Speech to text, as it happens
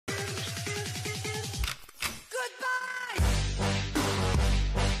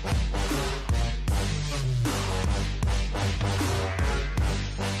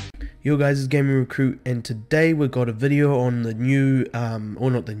Yo guys, it's Gaming Recruit, and today we've got a video on the new,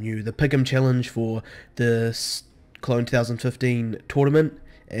 or not the new, the Pick 'em challenge for the Cologne 2015 tournament,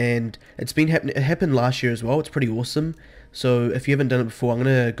 and it's been happening. It happened last year as well. It's pretty awesome. So if you haven't done it before, I'm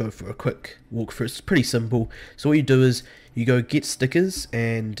gonna go for a quick walkthrough. It's pretty simple. So what you do is you go get stickers,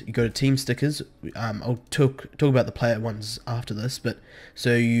 and you go to team stickers. I'll talk about the player ones after this, but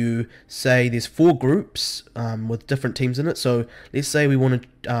so you say there's 4 groups with different teams in it. So let's say we want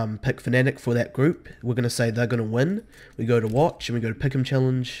to pick Fnatic for that group. We're gonna say they're gonna win. We go to watch, and we go to Pick 'em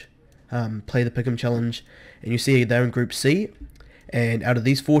challenge, play the Pick 'em challenge, and you see they're in group C. And out of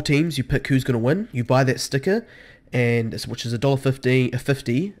these 4 teams, you pick who's gonna win. You buy that sticker, and which is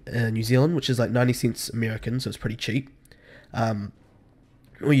 $1.50 New Zealand, which is like 90 cents American, so it's pretty cheap.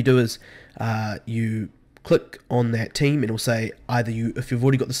 All you do is you click on that team, and it'll say either if you've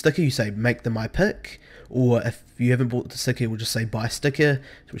already got the sticker, you say make them my pick, or if you haven't bought the sticker, we'll just say buy sticker,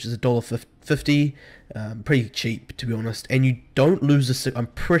 which is $1.50. Pretty cheap, to be honest. And you don't lose the sticker. I'm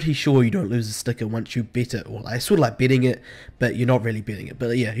pretty sure you don't lose the sticker once you bet it, or it's sort of like betting it, but you're not really betting it.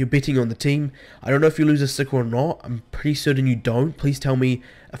 But yeah, you're betting on the team. I don't know if you lose a sticker or not. I'm pretty certain you don't. Please tell me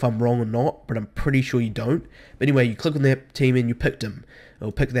if I'm wrong or not, but I'm pretty sure you don't. But anyway, you click on that team and you picked them,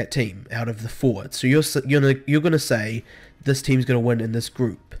 or pick that team out of the 4. So you're gonna say this team's gonna win in this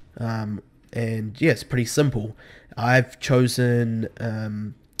group. And yeah, it's pretty simple. I've chosen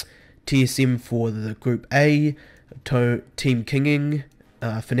TSM for the group A, Team Kinging,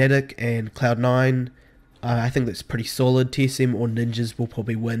 Fnatic, and Cloud9. I think that's pretty solid. TSM or Ninjas will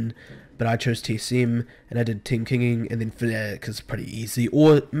probably win, but I chose TSM, and I did Team Kinging, and then Fnatic is pretty easy.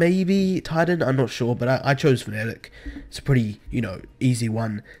 Or maybe Titan, I'm not sure, but I chose Fnatic. It's a pretty, easy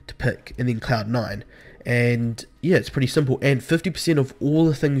one to pick, and then Cloud9. And yeah, it's pretty simple. And 50% of all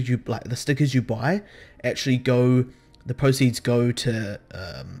the things you like, the stickers you buy, actually the proceeds go to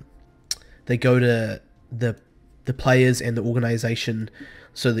they go to the players and the organization,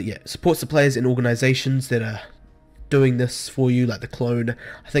 so that it supports the players and organizations that are doing this for you, like the Cologne.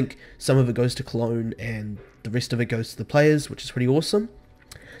 I think some of it goes to Cologne and the rest of it goes to the players, which is pretty awesome.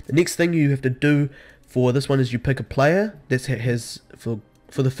 The next thing you have to do for this one is you pick a player that has for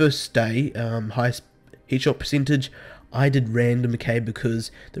the first day highest headshot percentage. I did random P.E.E.K.A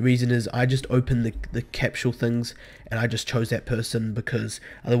because the reason is I just opened the capsule things, and I just chose that person because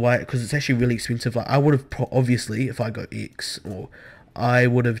it's actually really expensive. Like I would have obviously, if I go X, or I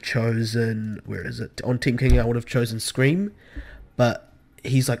would have chosen, where is it, on Team King, I would have chosen Scream, but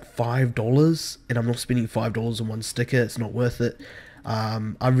he's like $5, and I'm not spending $5 on one sticker. It's not worth it.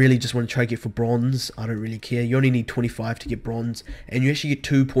 I really just want to try to get for bronze. I don't really care. You only need 25 to get bronze, and you actually get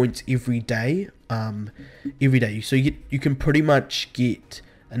 2 points every day. So you can pretty much get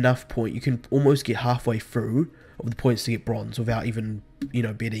enough point. You can almost get halfway through of the points to get bronze without even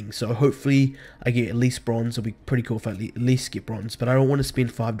betting. So hopefully I get at least bronze. It'll be pretty cool if I at least get bronze. But I don't want to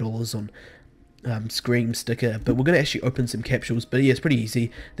spend $5 on Scream sticker. But we're going to actually open some capsules, but yeah, it's pretty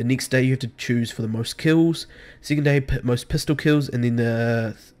easy. The next day you have to choose for the most kills, second day most pistol kills, and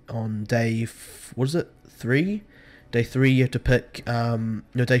then on day 3, day 3 you have to pick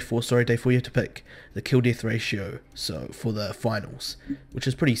day 4 you have to pick the kill death ratio, so for the finals, which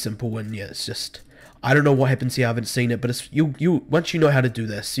is pretty simple. And yeah, it's just, I don't know what happens here. I haven't seen it, but it's once you know how to do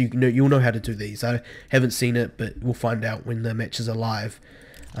this, you'll know how to do these. I haven't seen it, but we'll find out when the matches are live.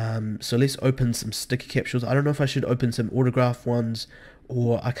 So let's open some sticker capsules. I don't know if I should open some autograph ones,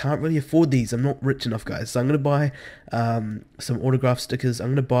 or I can't really afford these. I'm not rich enough, guys. So I'm going to buy some autograph stickers.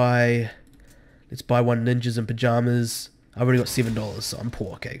 let's buy one Ninjas and Pajamas. I've already got $7, so I'm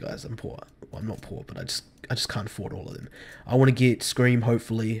poor. Okay, guys, I'm poor. Well, I'm not poor, but I just can't afford all of them. I want to get Scream,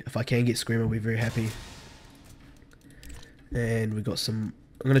 hopefully. If I can get Scream, I'll be very happy. And we got some,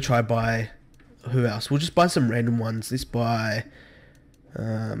 I'm going to try buy, who else? We'll just buy some random ones. Let's buy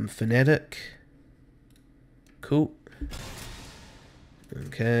Fnatic. Cool.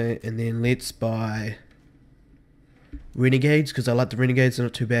 Okay, and then let's buy Renegades, because I like the Renegades. They're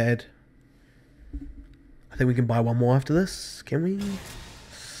not too bad. I think we can buy one more after this. Can we?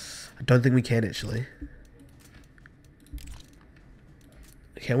 I don't think we can, actually.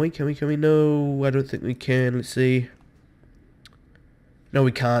 Can we? No, I don't think we can. Let's see. No,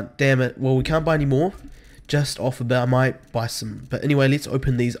 we can't. Damn it. Well, we can't buy any more. Just off a bit. I might buy some. But anyway, let's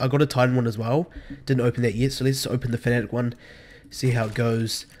open these. I got a Titan one as well. Didn't open that yet, so let's open the Fnatic one. See how it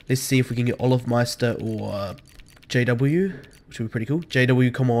goes. Let's see if we can get Olive Meister or JW, which would be pretty cool.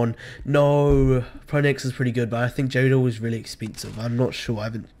 JW, come on. No, Pronex is pretty good, but I think JW is really expensive. I'm not sure. I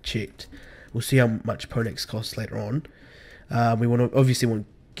haven't checked. We'll see how much Pronex costs later on. We obviously want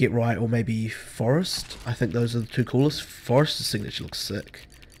to Get Right or maybe Forest. I think those are the two coolest. Forest's signature looks sick.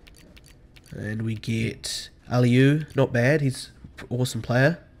 And we get Aliu, not bad. He's an awesome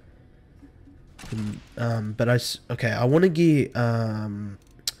player. But I want to get I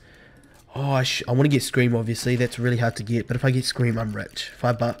want to get Scream. Obviously, that's really hard to get. But if I get Scream, I'm rich.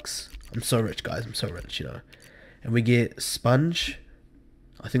 $5. I'm so rich, guys. I'm so rich, you know. And we get Sponge.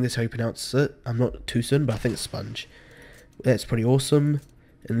 I think that's how you pronounce it. I'm not too certain, but I think it's Sponge. That's pretty awesome.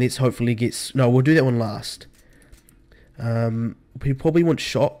 And let's hopefully get... No, we'll do that one last. We probably want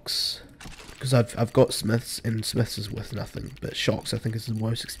Shocks, because I've got Smiths, and Smiths is worth nothing. But Shocks, I think, is the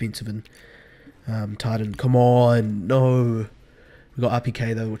most expensive in Titan. Come on, no. We got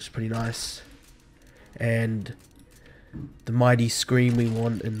P.E.E.K.A though, which is pretty nice. And the mighty Scream we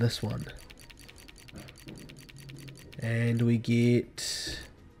want in this one. And we get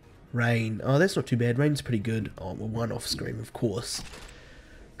Rain. Oh, that's not too bad. Rain's pretty good. Oh, we're one off Scream, of course.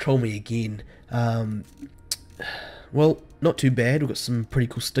 Troll me again. Well, not too bad. We've got some pretty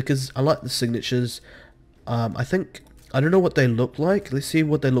cool stickers. I like the signatures. I don't know what they look like. Let's see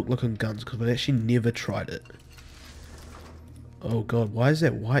what they look like on guns, because I've actually never tried it. Oh god, why is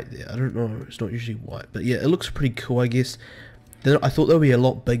that white there? I don't know. It's not usually white. But yeah, it looks pretty cool, I guess. I thought they would be a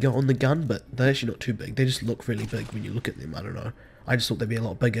lot bigger on the gun, but they're actually not too big. They just look really big when you look at them. I don't know. I just thought they'd be a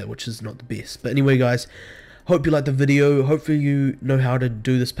lot bigger, which is not the best. But anyway, guys, hope you liked the video. Hopefully you know how to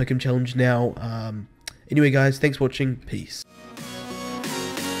do this pick'em challenge now. Anyway, guys, thanks for watching. Peace.